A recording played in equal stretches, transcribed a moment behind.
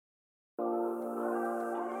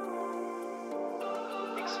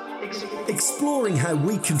Exploring how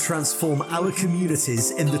we can transform our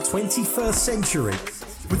communities in the 21st century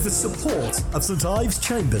with the support of St Ives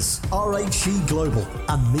Chambers, RHE Global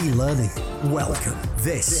and Me Learning. Welcome.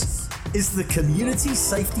 This is the Community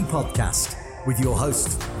Safety Podcast with your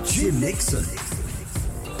host, Jim Nixon.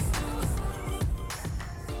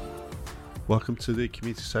 Welcome to the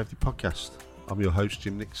Community Safety Podcast. I'm your host,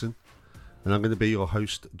 Jim Nixon, and I'm going to be your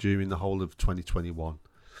host during the whole of 2021.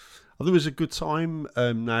 I think it was a good time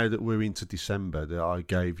now that we're into December that I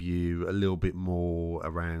gave you a little bit more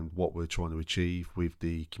around what we're trying to achieve with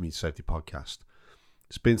the Community Safety Podcast.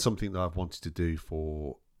 It's been something that I've wanted to do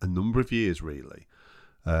for a number of years, really,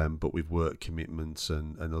 but with work commitments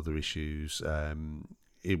and other issues,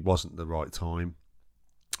 it wasn't the right time.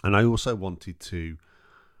 And I also wanted to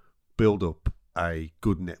build up a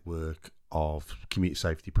good network of community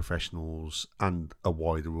safety professionals and a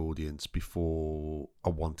wider audience before I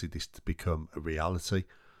wanted this to become a reality.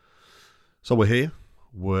 So we're here,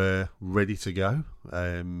 we're ready to go.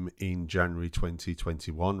 In January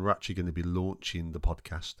 2021, we're actually going to be launching the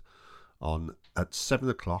podcast at 7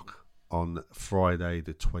 o'clock on Friday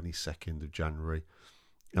the 22nd of January,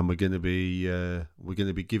 and we're going to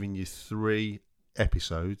be giving you 3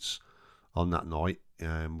 episodes on that night.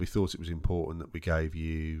 We thought it was important that we gave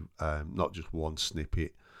you not just one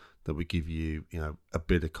snippet, that we give you, a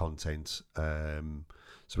bit of content. So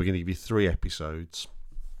we're going to give you 3 episodes,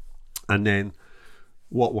 and then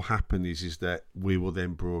what will happen is that we will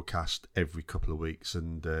then broadcast every couple of weeks,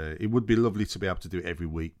 and it would be lovely to be able to do it every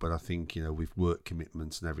week, but I think with work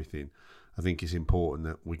commitments and everything, I think it's important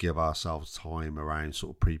that we give ourselves time around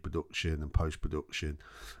sort of pre-production and post-production,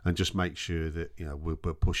 and just make sure that we're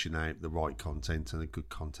pushing out the right content and the good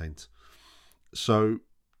content. So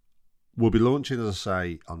we'll be launching, as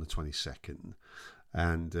I say, on the 22nd,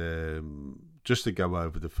 and just to go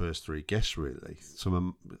over the first 3 guests, really.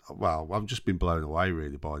 I've just been blown away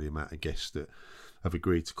really by the amount of guests that have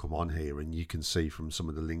agreed to come on here, and you can see from some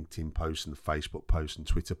of the LinkedIn posts and the Facebook posts and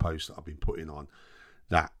Twitter posts that I've been putting on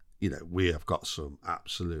that we have got some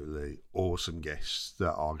absolutely awesome guests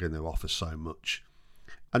that are going to offer so much.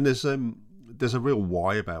 And there's a real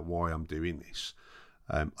why about why I'm doing this.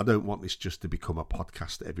 I don't want this just to become a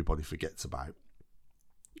podcast that everybody forgets about.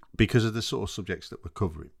 Because of the sort of subjects that we're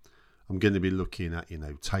covering, I'm going to be looking at,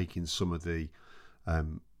 taking some of the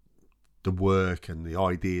work and the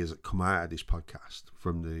ideas that come out of this podcast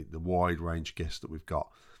from the wide range of guests that we've got,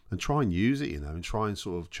 and try and use it, and try and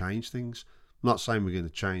sort of change things. I'm not saying we're going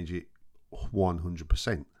to change it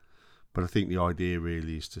 100%, but I think the idea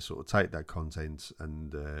really is to sort of take that content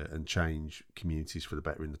and change communities for the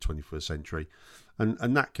better in the 21st century,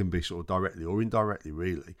 and that can be sort of directly or indirectly,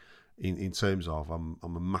 really. In terms of, I'm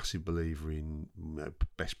a massive believer in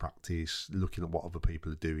best practice, looking at what other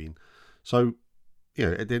people are doing. So,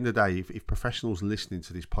 at the end of the day, if professionals listening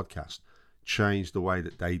to this podcast change the way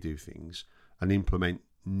that they do things and implement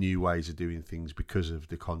new ways of doing things because of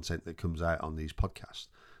the content that comes out on these podcasts,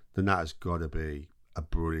 then that has got to be a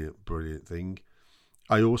brilliant thing.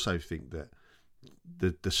 I also think that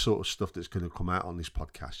the sort of stuff that's going to come out on this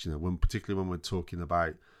podcast, particularly when we're talking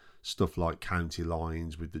about stuff like county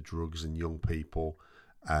lines with the drugs and young people,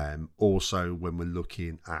 also when we're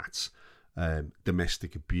looking at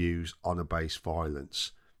domestic abuse, honour-based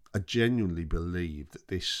violence, I genuinely believe that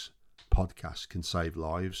this podcast can save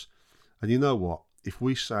lives. And you know what? If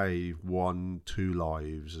we save 1-2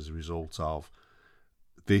 lives as a result of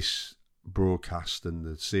this broadcast and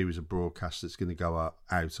the series of broadcasts that's going to go out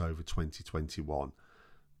over 2021,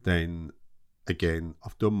 then again,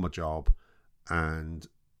 I've done my job, and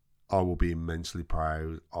I will be immensely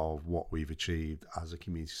proud of what we've achieved as a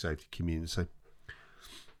community safety community.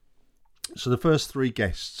 So the first 3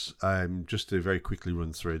 guests, just to very quickly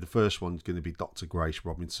run through. The first one's going to be Dr. Grace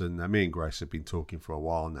Robinson. Now, me and Grace have been talking for a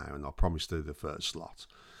while now, and I promised her the first slot.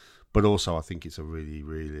 But also, I think it's a really,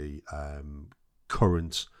 really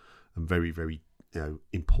current and very, very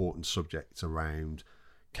important subject around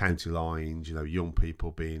county lines. Young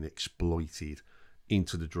people being exploited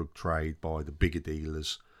into the drug trade by the bigger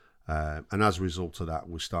dealers. And as a result of that,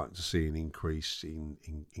 we're starting to see an increase in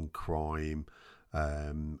crime,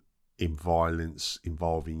 in violence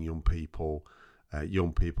involving young people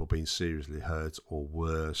being seriously hurt or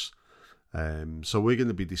worse. So we're going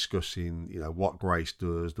to be discussing, what Grace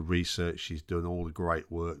does, the research she's done, all the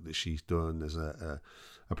great work that she's done as a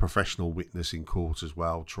professional witness in court as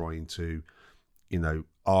well, trying to,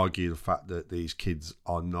 argue the fact that these kids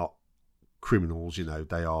are not criminals.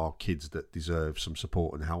 They are kids that deserve some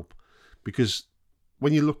support and help. Because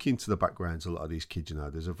when you look into the backgrounds of a lot of these kids,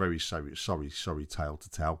 there's a very sorry tale to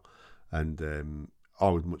tell. And I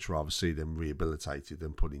would much rather see them rehabilitated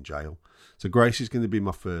than put in jail. So Grace is going to be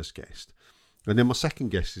my first guest. And then my second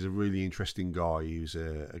guest is a really interesting guy. He's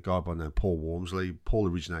a guy by the name of Paul Wormsley. Paul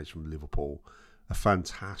originates from Liverpool. A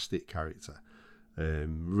fantastic character.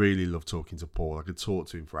 Really love talking to Paul. I could talk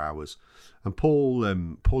to him for hours. And Paul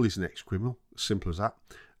is an ex-criminal, simple as that.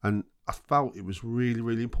 And I felt it was really,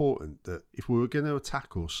 really important that if we were going to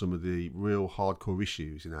tackle some of the real hardcore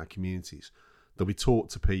issues in our communities, that we talk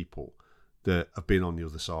to people that have been on the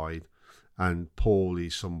other side. And Paul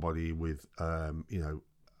is somebody with,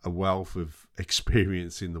 a wealth of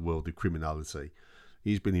experience in the world of criminality.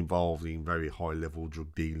 He's been involved in very high-level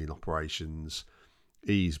drug dealing operations.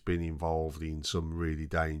 He's been involved in some really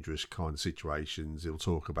dangerous kind of situations. He'll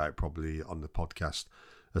talk about probably on the podcast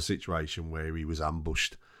a situation where he was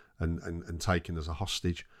ambushed and taken as a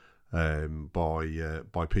hostage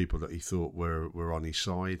by people that he thought were on his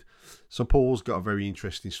side. So Paul's got a very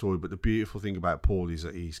interesting story, but the beautiful thing about Paul is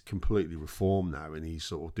that he's completely reformed now, and he's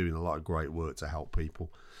sort of doing a lot of great work to help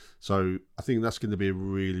people. So I think that's going to be a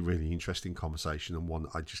really, really interesting conversation, and one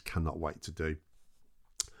that I just cannot wait to do.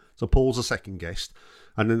 So Paul's the second guest,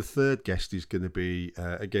 and then the third guest is going to be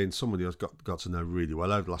again somebody I've got to know really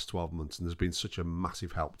well over the last 12 months, and has been such a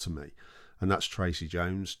massive help to me. And that's Tracy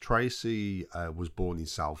Jones. Tracy was born in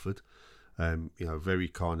Salford, very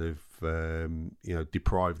kind of,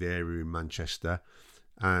 deprived area in Manchester.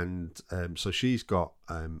 And so she's got,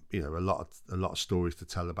 a lot of stories to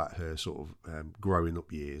tell about her sort of growing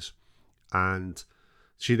up years. And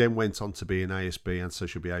she then went on to be an ASB and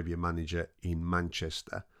social behaviour manager in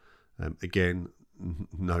Manchester. Again,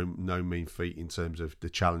 no mean feat in terms of the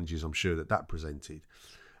challenges I'm sure that presented.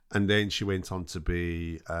 And then she went on to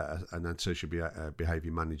be an social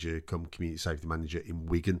behaviour manager, come community safety manager in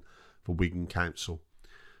Wigan for Wigan Council.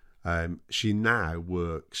 She now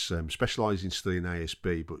works, specialising still in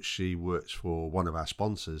ASB, but she works for one of our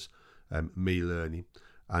sponsors, Me Learning,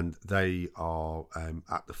 and they are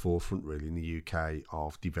at the forefront really in the UK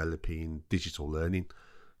of developing digital learning.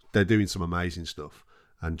 They're doing some amazing stuff.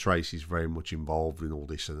 And Tracy's very much involved in all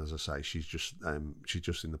this, and as I say, she's just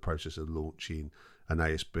in the process of launching an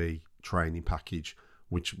ASB training package,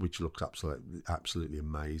 which looks absolutely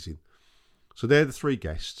amazing. So they're the three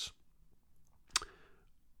guests.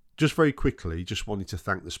 Just very quickly, just wanted to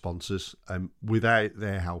thank the sponsors. Without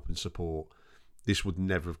their help and support, this would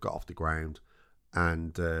never have got off the ground.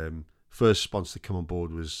 And first sponsor to come on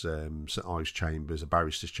board was St Ives Chambers, a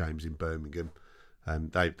barristers' chambers in Birmingham.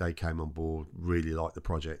 They came on board, really liked the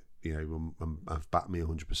project, and have backed me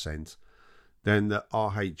 100%. Then the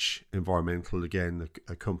RH Environmental, again,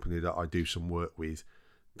 a company that I do some work with,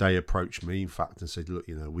 they approached me, in fact, and said, look,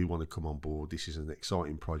 we want to come on board. This is an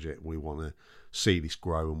exciting project. We want to see this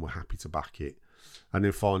grow, and we're happy to back it. And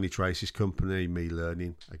then finally, Tracy's company, Me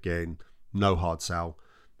Learning, again, no hard sell.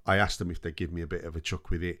 I asked them if they'd give me a bit of a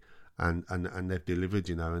chuck with it, and they've delivered,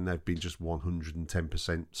 and they've been just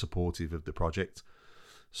 110% supportive of the project.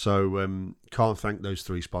 So can't thank those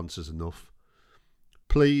three sponsors enough.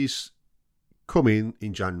 Please come in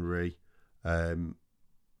January.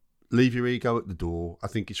 Leave your ego at the door. I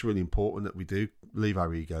think it's really important that we do leave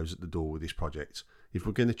our egos at the door with this project. If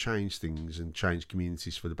we're going to change things and change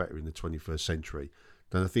communities for the better in the 21st century,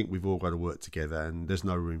 then I think we've all got to work together, and there's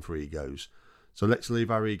no room for egos. So let's leave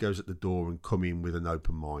our egos at the door and come in with an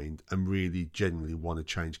open mind and really genuinely want to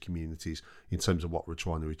change communities in terms of what we're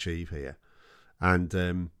trying to achieve here.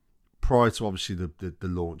 And prior to obviously the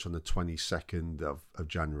launch on the 22nd of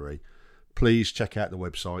January, please check out the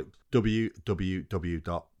website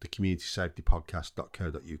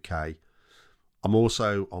www.thecommunitysafetypodcast.co.uk. I'm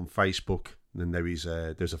also on Facebook, and there's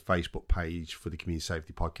a Facebook page for the Community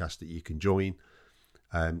Safety Podcast that you can join.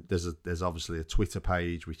 There's obviously a Twitter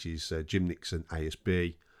page, which is Jim Nixon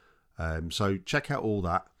ASB. So check out all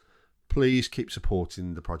that. Please keep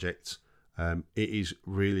supporting the project. It is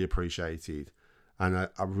really appreciated. And I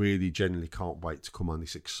really genuinely can't wait to come on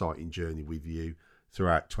this exciting journey with you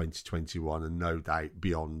throughout 2021 and no doubt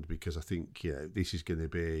beyond, because I think this is going to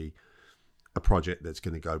be a project that's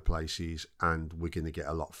going to go places and we're going to get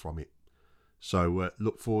a lot from it. So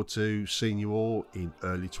look forward to seeing you all in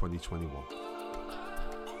early 2021.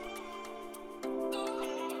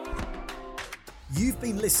 You've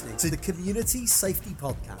been listening to the Community Safety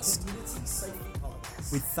Podcast.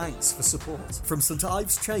 With thanks for support from St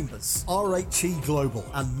Ives Chambers, RHE Global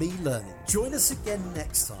and Me Learning. Join us again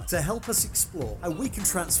next time to help us explore how we can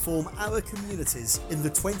transform our communities in the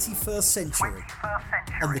 21st century.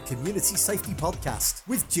 On the Community Safety Podcast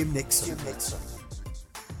with Jim Nixon.